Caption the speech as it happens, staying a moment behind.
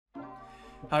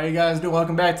How you guys doing?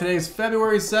 Welcome back. Today's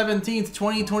February 17th,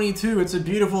 2022. It's a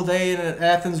beautiful day in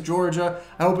Athens, Georgia.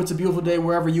 I hope it's a beautiful day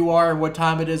wherever you are and what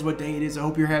time it is, what day it is. I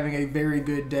hope you're having a very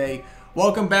good day.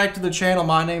 Welcome back to the channel.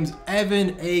 My name's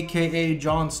Evan, aka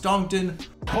John Stonkton.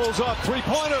 Pulls up,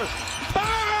 three-pointer.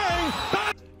 Bang!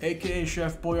 Bang! Aka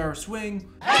Chef Boyar Swing.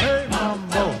 Hey,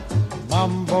 Mambo,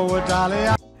 Mambo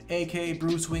Italia. Aka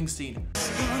Bruce Wingstein.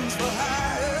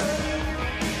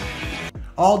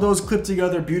 All those clipped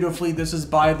together beautifully. This is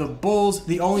by the Bulls,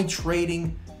 the only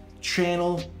trading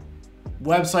channel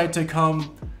website to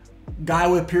come. Guy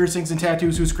with piercings and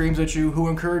tattoos who screams at you, who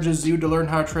encourages you to learn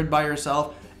how to trade by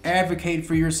yourself, advocate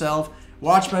for yourself,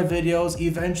 watch my videos,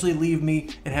 eventually leave me,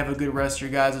 and have a good rest of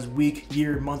your guys' week,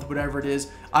 year, month, whatever it is.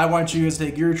 I want you guys to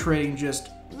take your trading just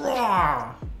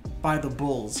raw by the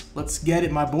Bulls. Let's get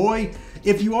it, my boy.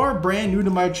 If you are brand new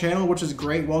to my channel, which is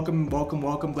great, welcome, welcome,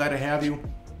 welcome. Glad to have you.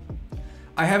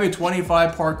 I have a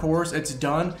 25-part course. It's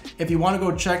done. If you want to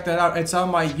go check that out, it's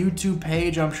on my YouTube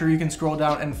page. I'm sure you can scroll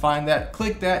down and find that.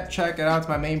 Click that, check it out. It's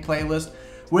my main playlist.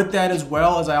 With that, as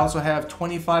well as I also have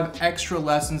 25 extra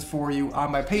lessons for you on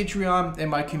my Patreon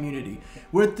and my community.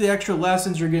 With the extra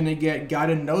lessons, you're going to get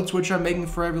guided notes, which I'm making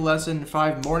for every lesson,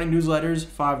 5 morning newsletters,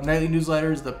 5 nightly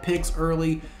newsletters, the picks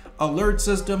early, alert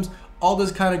systems, all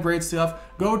this kind of great stuff.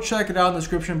 Go check it out in the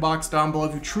description box down below.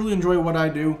 If you truly enjoy what I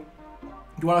do,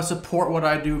 if you want to support what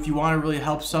I do, if you want to really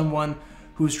help someone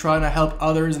who's trying to help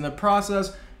others in the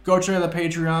process, go check out the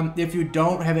Patreon. If you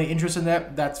don't have any interest in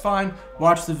that, that's fine.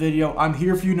 Watch the video. I'm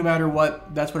here for you no matter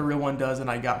what. That's what a real one does,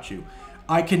 and I got you.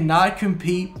 I cannot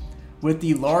compete with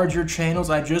the larger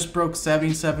channels. I just broke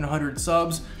 7,700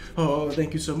 subs. Oh,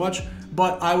 thank you so much.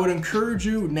 But I would encourage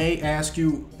you, nay, ask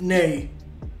you, nay,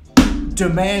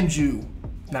 demand you,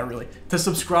 not really, to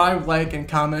subscribe, like, and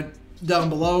comment down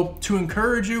below. To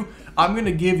encourage you, I'm going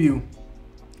to give you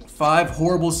 5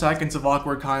 horrible seconds of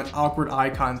awkward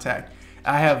eye contact.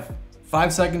 I have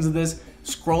 5 seconds of this.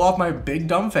 Scroll off my big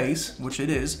dumb face, which it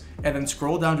is, and then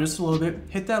scroll down just a little bit,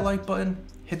 hit that like button,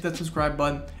 hit that subscribe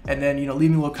button, and then,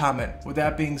 leave me a little comment. With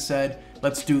that being said,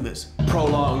 let's do this.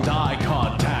 Prolonged eye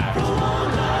contact.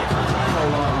 Prolonged eye contact.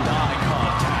 Prolonged eye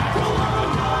contact.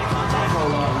 Prolonged eye contact.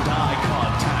 Prolonged eye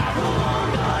contact.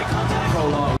 Prolonged eye contact.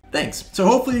 Prolonged. Thanks. So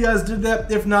hopefully you guys did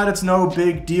that. If not, it's no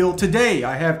big deal. Today,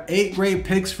 I have 8 great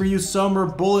picks for you. Some are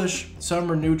bullish, some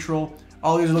are neutral.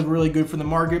 All these look really good for the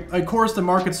market. Of course, the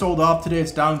market sold off today.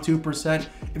 It's down 2%.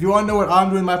 If you want to know what I'm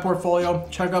doing in my portfolio,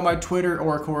 check out my Twitter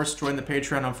or, of course, join the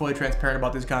Patreon. I'm fully transparent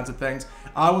about these kinds of things.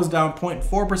 I was down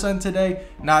 0.4% today.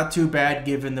 Not too bad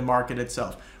given the market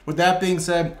itself. With that being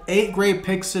said, 8 great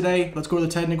picks today. Let's go to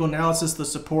the technical analysis, the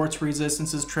supports,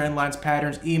 resistances, trend lines,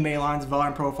 patterns, EMA lines,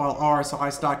 volume profile, RSI,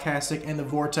 stochastic, and the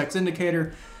vortex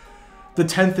indicator. The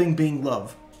 10th thing being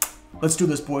love. Let's do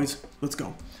this, boys. Let's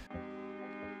go.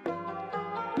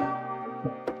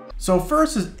 So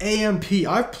first is AMP.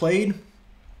 I've played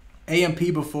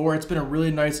AMP before. It's been a really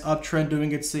nice uptrend,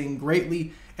 doing its thing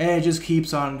greatly, and it just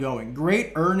keeps on going.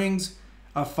 Great earnings,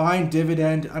 a fine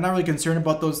dividend. I'm not really concerned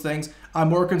about those things. I'm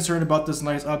more concerned about this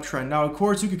nice uptrend. Now, of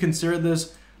course, you could consider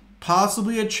this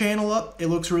possibly a channel up. It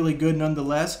looks really good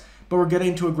nonetheless, but we're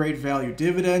getting to a great value.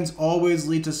 Dividends always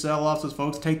lead to sell-offs as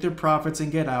folks take their profits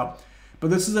and get out. But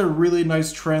this is a really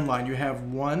nice trend line. You have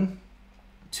 1,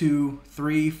 2,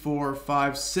 3, 4,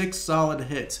 5, 6 solid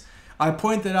hits. I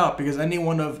point that out because any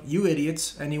one of you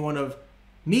idiots, any one of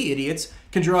me idiots,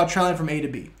 can draw a trend line from A to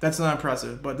B. That's not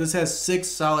impressive, but this has 6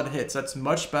 solid hits. That's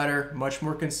much better, much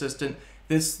more consistent.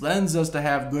 This lends us to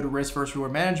have good risk versus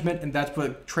reward management, and that's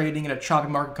what trading in a choppy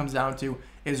market comes down to,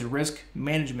 is risk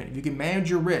management. If you can manage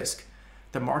your risk,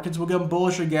 the markets will get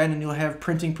bullish again and you'll have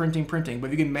printing. But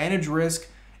if you can manage risk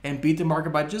and beat the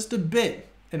market by just a bit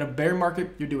in a bear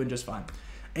market, you're doing just fine.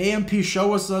 AMP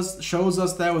shows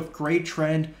us that with great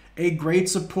trend, a great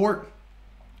support,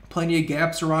 plenty of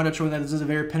gaps around it, showing that this is a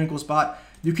very pinnacle spot.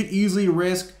 You could easily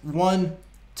risk 1,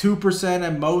 2%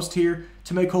 at most here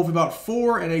to make hopefully about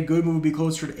 4, and a good move would be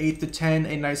closer to 8 to 10,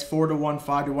 a nice 4 to 1,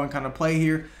 5 to 1 kind of play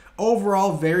here.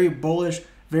 Overall, very bullish,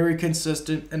 very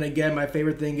consistent, and again, my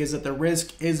favorite thing is that the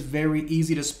risk is very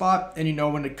easy to spot, and you know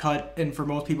when to cut, and for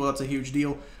most people, that's a huge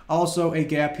deal. Also, a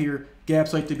gap here.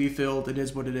 Gaps like to be filled. It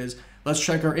is what it is. Let's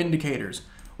check our indicators.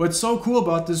 What's so cool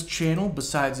about this channel,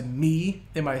 besides me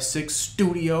in my 6th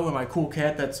studio and my cool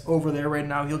cat that's over there right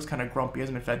now, he looks kind of grumpy,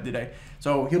 hasn't been fed today,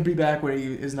 so he'll be back when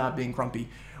he is not being grumpy.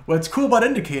 What's cool about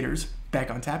indicators, back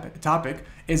on topic,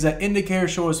 is that indicators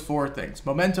show us 4 things: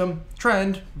 momentum,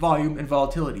 trend, volume, and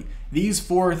volatility. These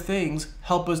 4 things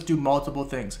help us do multiple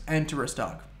things: enter a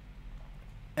stock,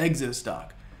 exit a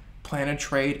stock, plan a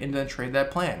trade, and then trade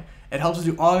that plan. It helps us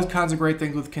do all these kinds of great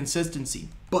things with consistency.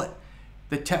 But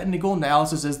The technical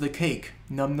analysis is the cake.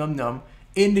 Num num num.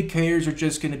 Indicators are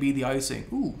just going to be the icing.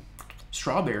 Ooh,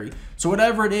 strawberry. So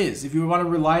whatever it is, if you want to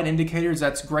rely on indicators,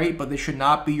 that's great, but they should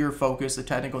not be your focus. The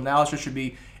technical analysis should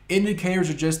be indicators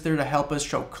are just there to help us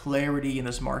show clarity in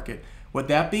this market. With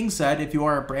that being said, if you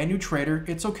are a brand new trader,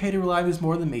 it's okay to rely on these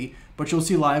more than me, but you'll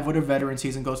see live what a veteran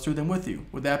sees and goes through them with you.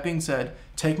 With that being said,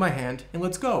 take my hand and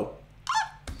let's go.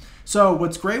 So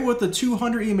what's great with the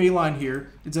 200 EMA line here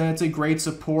is that it's a great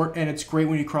support and it's great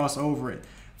when you cross over it.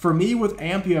 For me with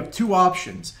AMP, you have two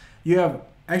options. You have,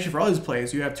 actually for all these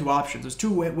plays, you have two options. There's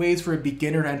two ways for a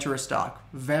beginner to enter a stock.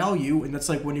 Value, and that's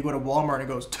like when you go to Walmart and it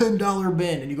goes $10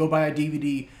 bin and you go buy a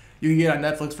DVD you can get on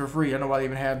Netflix for free. I don't know why they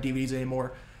even have DVDs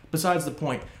anymore. Besides the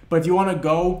point. But if you want to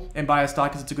go and buy a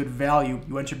stock because it's a good value,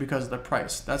 you enter because of the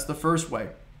price. That's the first way.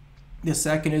 The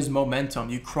second is momentum.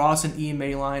 You cross an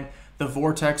EMA line, the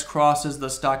vortex crosses, the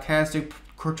stochastic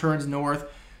turns north.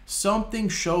 Something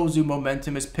shows you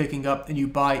momentum is picking up and you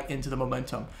buy into the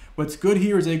momentum. What's good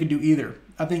here is they can do either.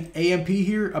 I think AMP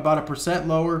here about 1%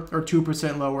 lower or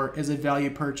 2% lower is a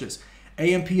value purchase.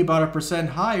 AMP about 1%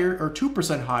 higher or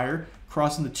 2% higher,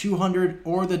 crossing the 200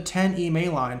 or the 10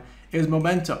 EMA line, is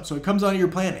momentum. So it comes down to your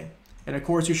planning. And of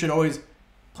course, you should always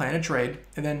plan a trade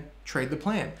and then trade the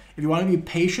plan. If you want to be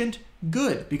patient,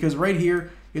 good, because right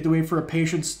here, you have to wait for a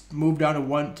patient move down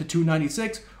to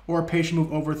 296 or a patient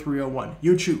move over 301.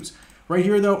 You choose. Right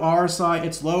here, though, RSI,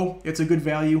 it's low. It's a good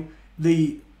value.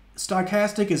 The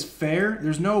stochastic is fair.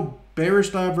 There's no bearish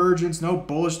divergence, no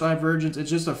bullish divergence. It's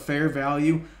just a fair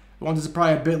value. The ones that's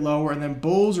probably a bit lower. And then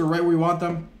bulls are right where we want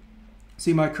them.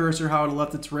 See my cursor, how to the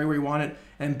left, it's right where you want it.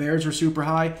 And bears are super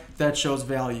high. That shows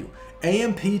value.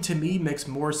 AMP to me makes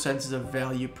more sense as a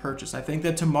value purchase. I think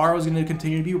that tomorrow is going to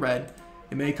continue to be red.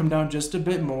 It may come down just a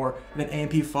bit more. And then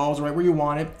AMP falls right where you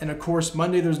want it. And of course,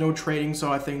 Monday there's no trading.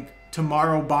 So I think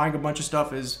tomorrow buying a bunch of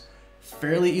stuff is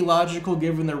fairly illogical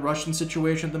given the Russian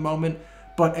situation at the moment.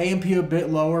 But AMP a bit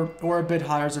lower or a bit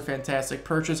higher is a fantastic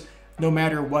purchase. No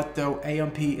matter what though,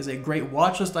 AMP is a great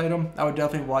watch list item. I would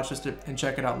definitely watch list it and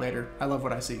check it out later. I love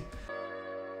what I see.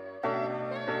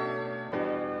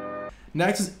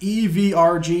 Next is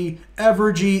EVRG,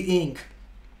 EVRG Inc.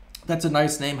 That's a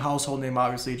nice name, household name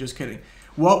obviously, just kidding.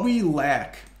 What we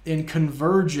lack in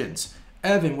convergence.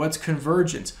 Evan, what's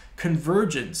convergence?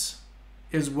 Convergence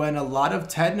is when a lot of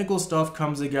technical stuff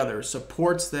comes together.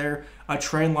 Support's there, a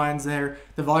trend line's there,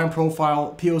 the volume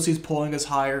profile, POC's pulling us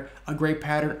higher, a great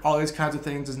pattern, all these kinds of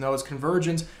things is known as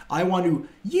convergence. I want to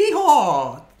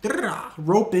yeehaw,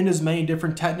 rope in as many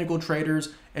different technical traders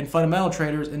and fundamental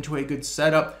traders into a good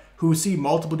setup who see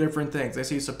multiple different things. They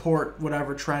see support,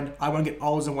 whatever trend. I want to get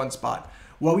all those in one spot.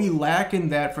 What we lack in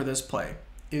that for this play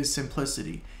is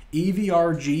simplicity.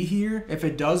 EVRG here, if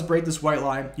it does break this white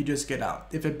line, you just get out.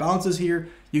 If it bounces here,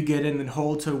 you get in and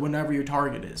hold to whenever your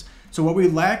target is. So what we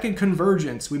lack in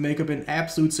convergence, we make up in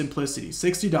absolute simplicity.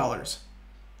 $60,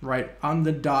 right? On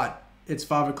the dot, it's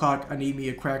 5 o'clock. I need me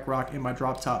a crack rock in my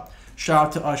drop top. Shout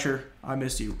out to Usher, I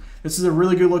miss you. This is a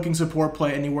really good looking support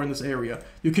play anywhere in this area.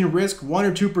 You can risk 1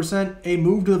 or 2%. A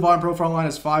move to the volume profile line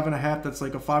is 5.5. That's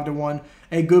like a 5 to 1.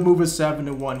 A good move is 7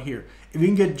 to 1 here. If you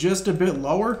can get just a bit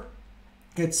lower,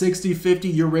 at 60, 50,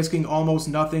 you're risking almost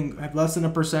nothing, less than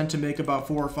 1% to make about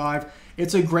 4 or 5.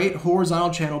 It's a great horizontal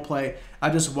channel play. I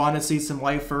just want to see some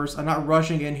life first. I'm not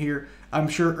rushing in here. I'm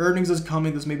sure earnings is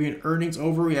coming. This may be an earnings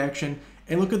overreaction.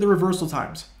 And look at the reversal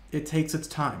times. It takes its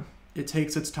time. It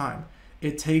takes its time.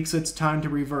 It takes its time to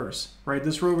reverse, right?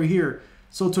 This row over here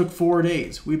still took 4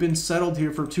 days. We've been settled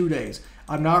here for 2 days.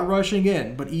 I'm not rushing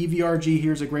in, but EVRG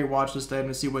here is a great watch list item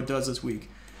to see what it does this week.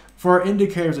 For our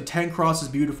indicators, a 10 cross is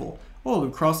beautiful. Oh,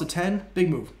 cross the 10, big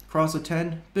move. Cross the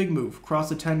 10, big move. Cross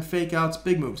the 10, fake outs,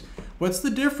 big moves. What's the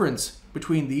difference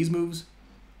between these moves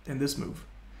and this move?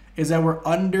 Is that we're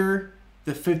under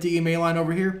the 50 EMA line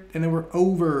over here, and then we're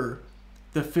over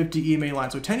the 50 EMA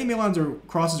line. So 10 EMA lines or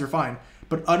crosses are fine,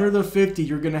 but under the 50,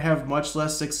 you're going to have much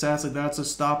less success. Like that's a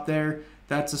stop there,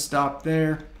 that's a stop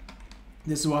there.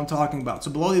 This is what I'm talking about.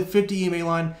 So below the 50 EMA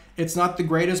line, it's not the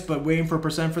greatest, but waiting for a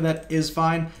percent for that is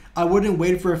fine. I wouldn't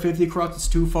wait for a 50 cross. It's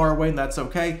too far away, and that's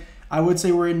okay. I would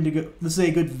say we're in this is a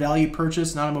good value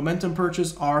purchase, not a momentum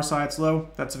purchase. RSI, it's low.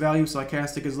 That's value.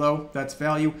 Stochastic is low. That's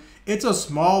value. It's a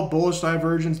small bullish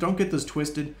divergence. Don't get this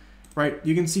twisted, right?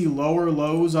 You can see lower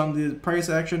lows on the price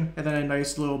action, and then a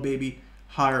nice little baby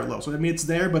higher low. So I mean, it's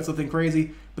there, but it's nothing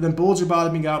crazy. But then bulls are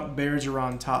bottoming out, bears are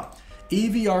on top.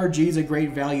 EVRG is a great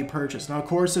value purchase. Now, of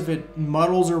course, if it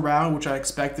muddles around, which I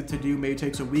expect it to do, maybe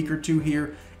takes a week or two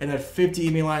here, and that 50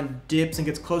 EMA line dips and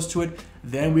gets close to it,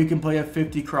 then we can play a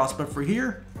 50 cross. But for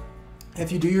here, if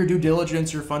you do your due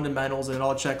diligence, your fundamentals, and it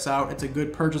all checks out, it's a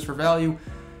good purchase for value.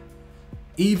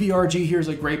 EVRG here is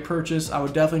a great purchase. I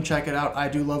would definitely check it out. I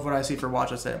do love what I see for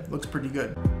Watchlist. It looks pretty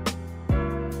good.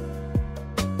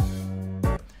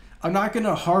 I'm not going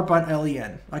to harp on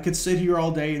LEN. I could sit here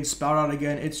all day and spout out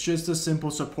again. It's just a simple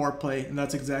support play, and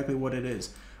that's exactly what it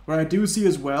is. What I do see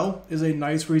as well is a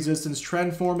nice resistance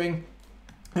trend forming,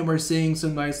 and we're seeing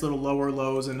some nice little lower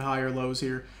lows and higher lows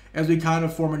here as we kind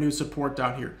of form a new support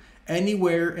down here.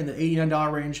 Anywhere in the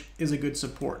 $89 range is a good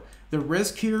support. The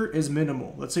risk here is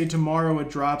minimal. Let's say tomorrow it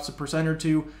drops 1% or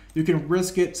 2%. You can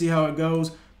risk it, see how it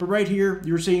goes. But right here,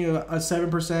 you're seeing a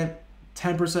 7%,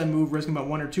 10% move, risking about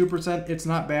 1 or 2%. It's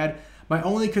not bad. My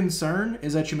only concern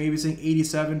is that you may be seeing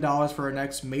 $87 for our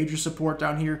next major support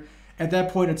down here. At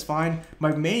that point, it's fine.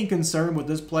 My main concern with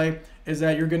this play is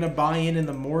that you're going to buy in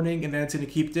the morning, and then it's going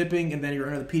to keep dipping, and then you're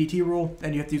under the PDT rule,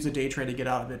 and you have to use a day trade to get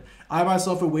out of it. I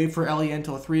myself would wait for LEN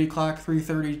until 3 o'clock,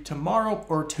 3:30 tomorrow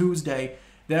or Tuesday.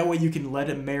 That way you can let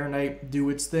it marinate, do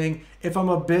its thing. If I'm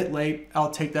a bit late,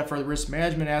 I'll take that for the risk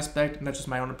management aspect, and that's just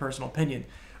my own personal opinion.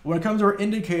 When it comes to our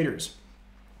indicators,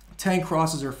 10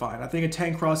 crosses are fine. I think a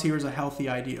 10 cross here is a healthy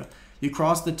idea. You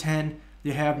cross the 10,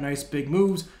 you have nice big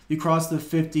moves. You cross the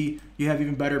 50, you have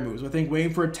even better moves. I think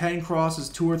waiting for a 10 cross is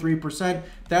 2 or 3%.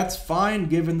 That's fine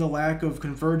given the lack of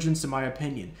convergence in my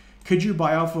opinion. Could you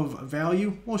buy off of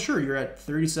value? Well, sure, you're at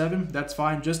 37. That's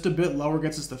fine. Just a bit lower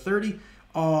gets us to 30.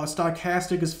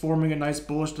 Stochastic is forming a nice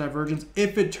bullish divergence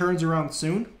if it turns around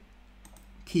soon.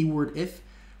 Keyword if.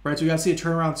 Right, so you got to see a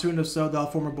turnaround soon. If so, that'll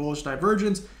form a bullish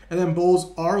divergence. And then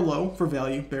bulls are low for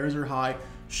value. Bears are high,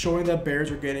 showing that bears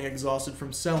are getting exhausted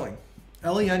from selling.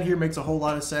 LEN here makes a whole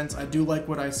lot of sense. I do like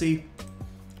what I see.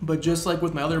 But just like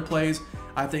with my other plays,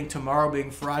 I think tomorrow being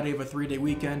Friday of a 3-day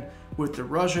weekend with the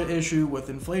Russia issue, with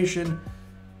inflation,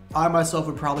 I myself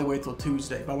would probably wait till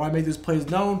Tuesday. But I want to make these plays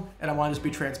known, and I want to just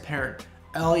be transparent.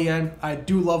 LEN, I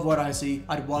do love what I see.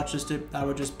 I'd watch this dip. I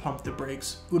would just pump the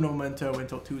brakes. Uno momento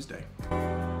until Tuesday.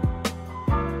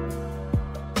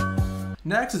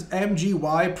 Next is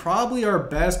MGY, probably our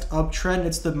best uptrend.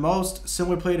 It's the most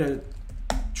similar play to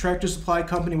Tractor Supply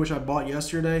Company, which I bought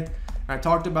yesterday. I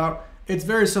talked about. It's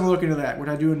very similar looking to that, which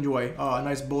I do enjoy. A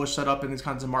nice bullish setup in these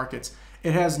kinds of markets.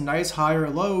 It has nice higher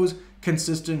lows,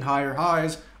 consistent higher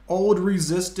highs. Old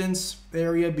resistance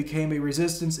area became a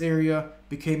resistance area,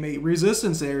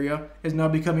 is now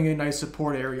becoming a nice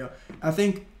support area. I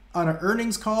think on an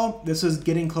earnings call, this is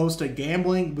getting close to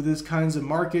gambling with these kinds of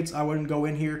markets. I wouldn't go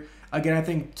in here. Again, I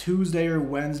think Tuesday or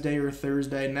Wednesday or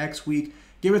Thursday next week.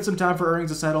 Give it some time for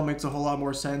earnings to settle. Makes a whole lot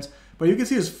more sense. But you can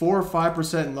see it's 4 or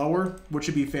 5% lower, which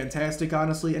would be fantastic,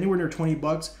 honestly. Anywhere near 20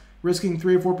 bucks, risking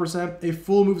 3 or 4%. A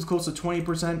full move is close to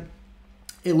 20%.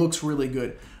 It looks really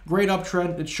good. Great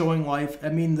uptrend. It's showing life. I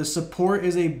mean, the support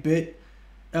is a bit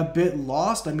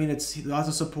lost. I mean, it's lots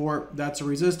of support. That's a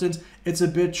resistance. It's a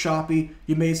bit choppy.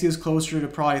 You may see us closer to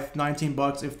probably 19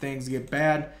 bucks if things get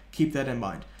bad. Keep that in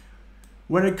mind.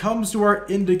 When it comes to our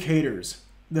indicators,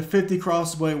 the 50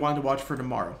 cross is what I wanted to watch for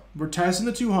tomorrow. We're testing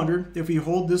the 200. If we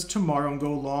hold this tomorrow and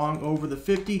go long over the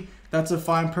 50, that's a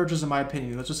fine purchase in my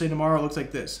opinion. Let's just say tomorrow it looks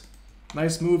like this.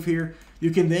 Nice move here.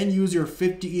 You can then use your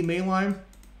 50 EMA line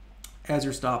as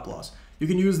your stop loss. You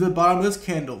can use the bottom of this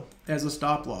candle as a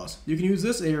stop loss. You can use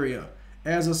this area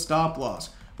as a stop loss.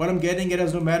 What I'm getting at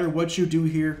is no matter what you do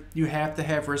here, you have to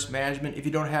have risk management. If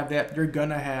you don't have that, you're going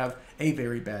to have a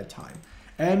very bad time.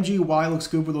 MGY looks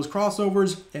good with those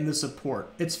crossovers and the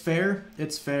support. It's fair,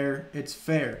 it's fair, it's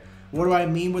fair. What do I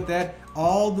mean with that?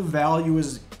 All the value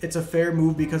is, it's a fair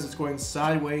move because it's going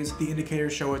sideways. The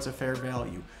indicators show it's a fair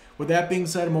value. With that being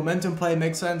said, a momentum play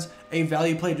makes sense. A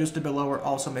value play just a bit lower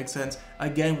also makes sense.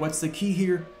 Again, what's the key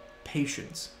here?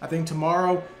 Patience. I think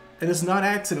tomorrow, and it's not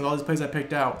accident, all these plays I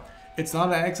picked out. It's not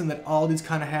an accident that all these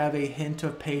kind of have a hint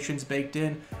of patience baked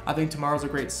in. I think tomorrow's a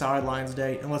great sidelines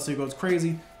day. Unless it goes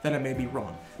crazy, then I may be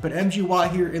wrong. But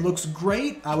MGY here, it looks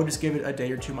great. I would just give it a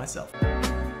day or two myself.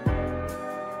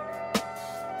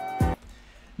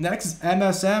 Next is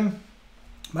MSM.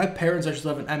 My parents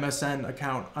actually have an MSN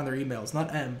account on their emails.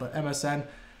 Not M, but MSN.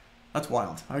 That's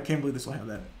wild. I can't believe they still have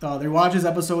that. They watch his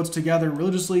episodes together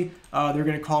religiously. They're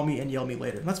going to call me and yell at me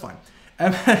later. That's fine.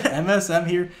 MSM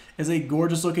here is a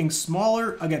gorgeous looking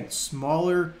smaller, again,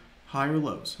 smaller, higher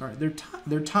lows. All right,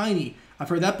 they're tiny. I've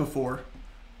heard that before.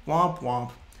 Womp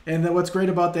womp. And then what's great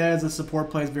about that is the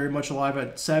support play is very much alive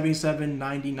at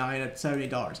 $77.99 at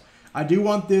 $70. I do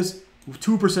want this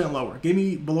 2% lower. Give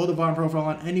me below the volume profile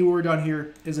line. Anywhere down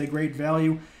here is a great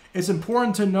value. It's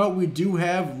important to note we do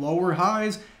have lower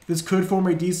highs. This could form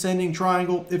a descending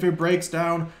triangle. If it breaks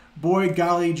down, boy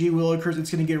golly gee willikers,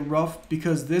 it's going to get rough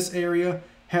because this area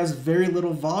has very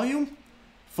little volume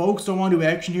Folks don't want to do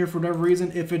action here for whatever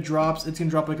reason. If it drops, it's going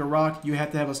to drop like a rock. You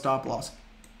have to have a stop loss.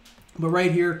 But right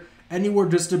here, anywhere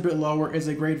just a bit lower is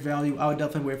a great value. I would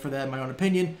definitely wait for that in my own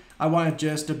opinion. I want it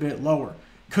just a bit lower.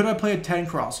 Could I play a 10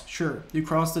 cross? Sure. You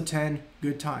cross the 10,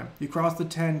 good time. You cross the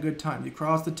 10, good time. You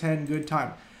cross the 10, good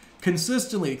time.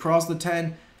 Consistently cross the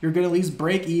 10, you're going to at least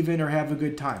break even or have a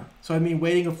good time. So I mean,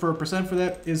 waiting for a percent for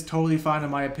that is totally fine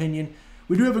in my opinion.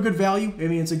 We do have a good value. I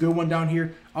mean, it's a good one down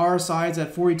here. RSI's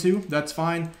at 42. That's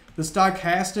fine. The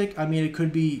stochastic, I mean, it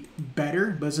could be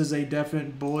better. But this is a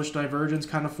definite bullish divergence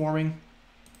kind of forming.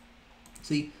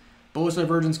 See, bullish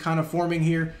divergence kind of forming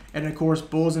here. And of course,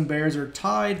 bulls and bears are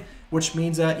tied, which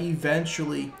means that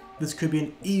eventually this could be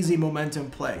an easy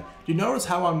momentum play. Do you notice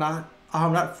how I'm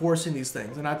not forcing these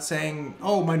things? I'm not saying,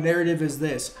 oh, my narrative is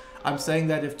this. I'm saying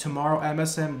that if tomorrow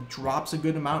MSM drops a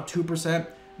good amount, 2%,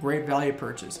 great value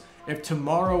purchase. If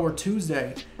tomorrow or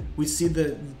Tuesday we see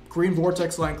the green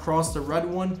vortex line cross the red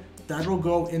one, that'll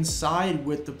go inside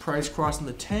with the price crossing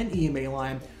the 10 EMA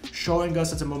line, showing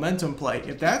us it's a momentum play.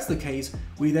 If that's the case,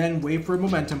 we then wait for a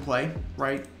momentum play,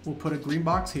 right? We'll put a green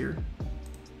box here.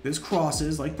 This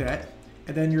crosses like that,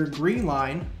 and then your green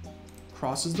line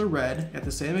crosses the red at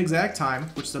the same exact time,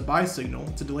 which is a buy signal.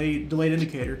 It's a delayed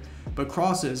indicator, but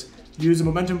crosses. Use a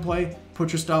momentum play,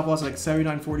 put your stop loss at like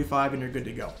 79.45, and you're good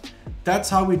to go. That's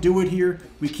how we do it here.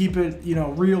 We keep it, you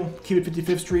know, real, keep it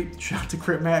 55th Street. Shout out to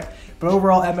Crit Mac. But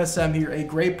overall, MSM here, a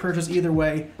great purchase either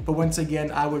way. But once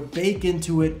again, I would bake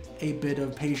into it a bit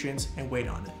of patience and wait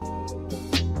on it.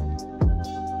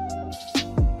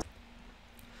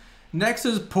 Next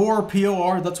is poor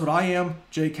POR. That's what I am.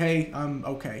 JK, I'm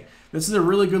okay. This is a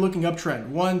really good looking uptrend.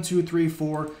 1, 2, 3,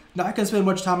 4. Not going to spend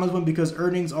much time on this one because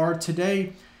earnings are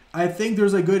today. I think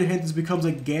there's a good hint this becomes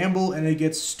a gamble and it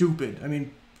gets stupid. I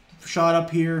mean, shot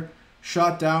up here,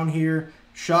 shot down here,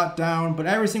 shot down, but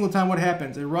every single time what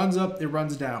happens? It runs up, it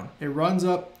runs down. It runs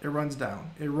up, it runs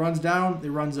down. It runs down,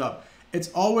 it runs up. It's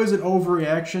always an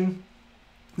overreaction.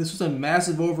 This was a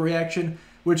massive overreaction,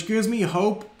 which gives me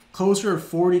hope closer to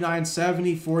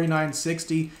 49.70,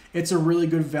 49.60. It's a really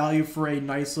good value for a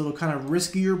nice little kind of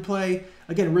riskier play.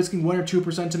 Again, risking 1 or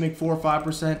 2% to make 4 or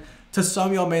 5%. To some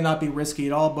of y'all may not be risky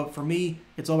at all, but for me,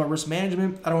 it's all about risk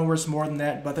management. I don't want to risk more than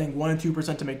that, but I think 1 and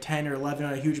 2% to make 10 or 11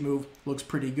 on a huge move looks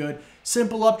pretty good.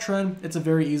 Simple uptrend. It's a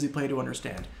very easy play to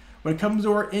understand. When it comes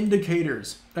to our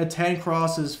indicators, a 10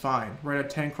 cross is fine, right? A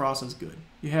 10 cross is good.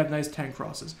 You have nice 10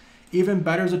 crosses. Even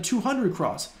better is a 200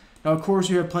 cross. Now, of course,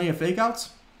 you have plenty of fake outs,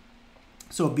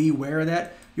 so be aware of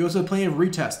that. You also have plenty of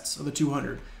retests of the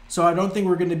 200. So I don't think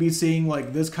we're going to be seeing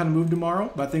like this kind of move tomorrow,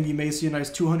 but I think you may see a nice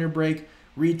 200 break,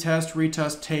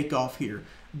 retest, take off here.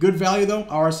 Good value though.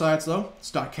 RSI it's low.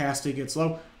 Stochastic it's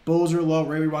low. Bulls are low.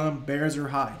 Right around them. Bears are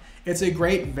high. It's a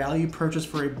great value purchase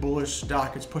for a bullish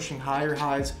stock. It's pushing higher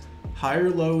highs, higher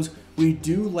lows. We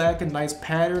do lack a nice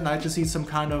pattern. I like to see some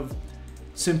kind of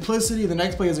simplicity. The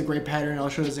next play is a great pattern. I'll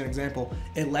show you as an example.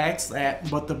 It lacks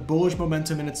that, but the bullish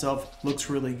momentum in itself looks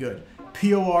really good.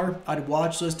 POR, I'd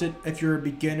watch list it. If you're a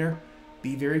beginner,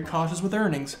 be very cautious with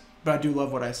earnings, but I do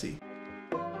love what I see.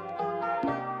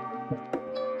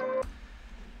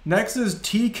 Next is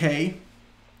TK,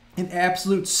 an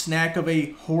absolute snack of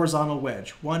a horizontal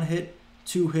wedge. 1 hit,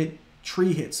 2 hit,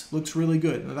 3 hits. Looks really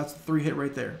good. Now that's the 3 hit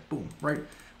right there. Boom, right?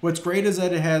 What's great is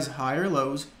that it has higher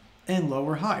lows and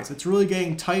lower highs. It's really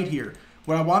getting tight here.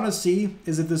 What I want to see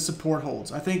is if this support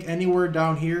holds. I think anywhere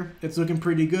down here, it's looking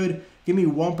pretty good. Give me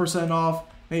 1% off,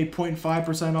 maybe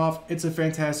 0.5% off. It's a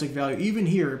fantastic value. Even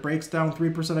here, it breaks down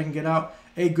 3%. I can get out.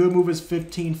 A good move is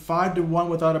 15, 5 to 1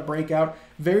 without a breakout.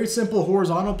 Very simple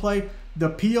horizontal play. The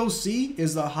POC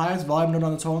is the highest volume node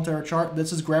on the whole entire chart.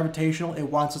 This is gravitational. It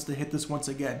wants us to hit this once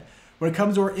again. When it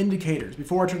comes to our indicators,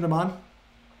 before I turn them on,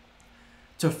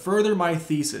 to further my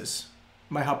thesis,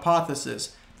 my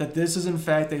hypothesis, that this is in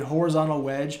fact a horizontal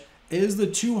wedge, is the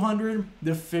 200,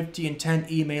 the 50, and 10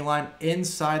 EMA line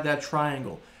inside that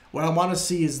triangle. What I want to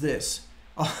see is this.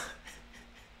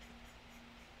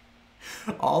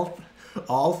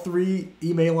 All 3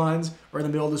 EMA lines are in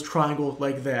the middle of this triangle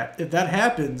like that. If that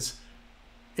happens,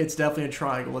 it's definitely a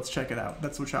triangle. Let's check it out.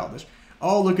 That's so childish.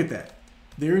 Oh, look at that.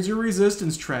 There's your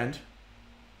resistance trend.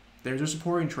 There's your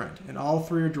supporting trend. And all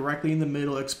 3 are directly in the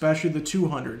middle, especially the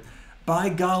 200. By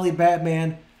golly,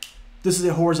 Batman, this is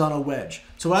a horizontal wedge.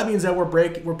 So that means that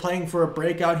we're playing for a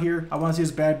breakout here. I want to see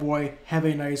this bad boy have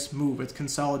a nice move. It's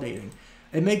consolidating.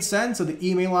 It makes sense that the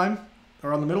EMA line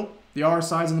are on the middle. The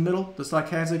RSI is in the middle, the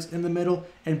stochastics in the middle,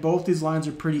 and both these lines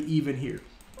are pretty even here.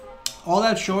 All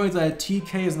that showing that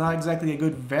TK is not exactly a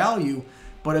good value,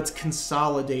 but it's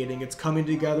consolidating. It's coming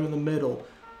together in the middle.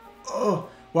 Oh,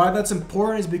 why that's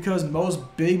important is because most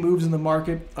big moves in the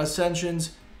market,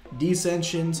 ascensions,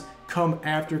 Descensions come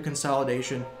after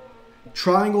consolidation.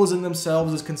 Triangles in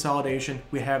themselves is consolidation.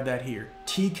 We have that here.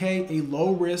 TK, a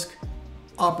low risk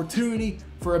opportunity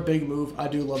for a big move. I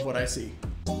do love what I see.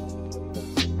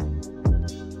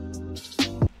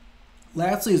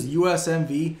 Lastly is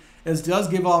USMV. It does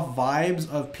give off vibes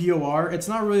of POR. It's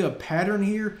not really a pattern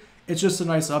here. It's just a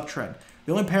nice uptrend.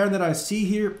 The only pattern that I see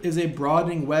here is a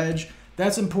broadening wedge.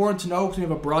 That's important to know because we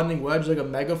have a broadening wedge like a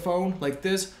megaphone like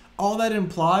this. All that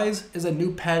implies is a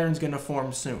new pattern is going to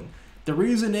form soon. The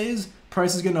reason is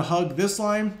price is going to hug this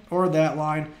line or that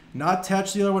line, not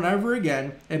touch the other one ever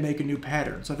again, and make a new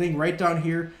pattern. So I think right down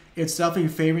here, it's definitely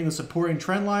favoring the supporting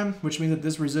trend line, which means that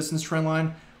this resistance trend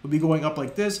line will be going up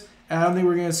like this. And I don't think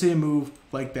we're going to see a move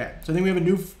like that. So I think we have a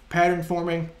new pattern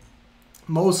forming,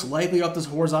 most likely up this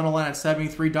horizontal line at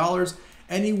 $73.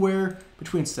 Anywhere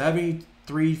between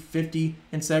 $73.50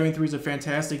 and $73 is a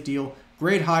fantastic deal.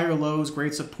 Great higher lows,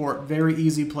 great support, very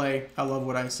easy play. I love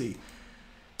what I see.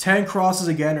 10 crosses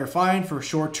again are fine for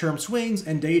short-term swings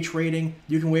and day trading.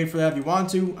 You can wait for that if you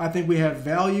want to. I think we have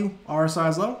value, RSI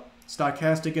is low,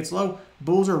 stochastic gets low,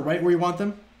 bulls are right where you want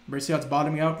them. You see how it's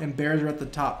bottoming out, and bears are at the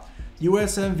top.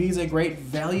 USMV is a great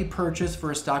value purchase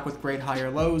for a stock with great higher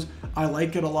lows. I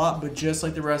like it a lot, but just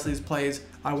like the rest of these plays,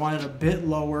 I want it a bit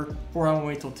lower, or I won't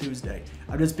wait till Tuesday.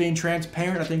 I'm just being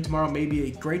transparent. I think tomorrow may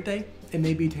be a great day. It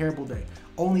may be a terrible day.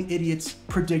 Only idiots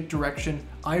predict direction.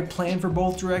 I plan for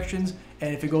both directions,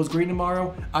 and if it goes green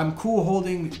tomorrow, I'm cool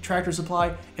holding Tractor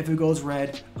Supply. If it goes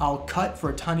red, I'll cut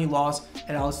for a tiny loss,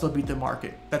 and I'll still beat the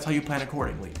market. That's how you plan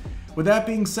accordingly. With that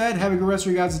being said, have a good rest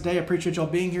of your guys' day. I appreciate y'all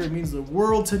being here. It means the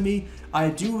world to me. I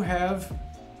do have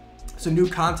some new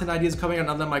content ideas coming out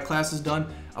now that my class is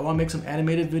done. I want to make some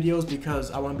animated videos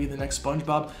because I want to be the next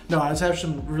SpongeBob. No, I just have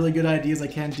some really good ideas I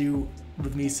can't do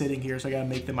with me sitting here, so I got to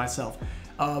make them myself.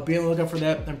 Be on the lookout for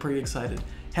that. I'm pretty excited.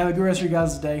 Have a good rest of your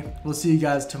guys' day. We'll see you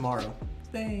guys tomorrow.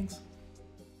 Thanks.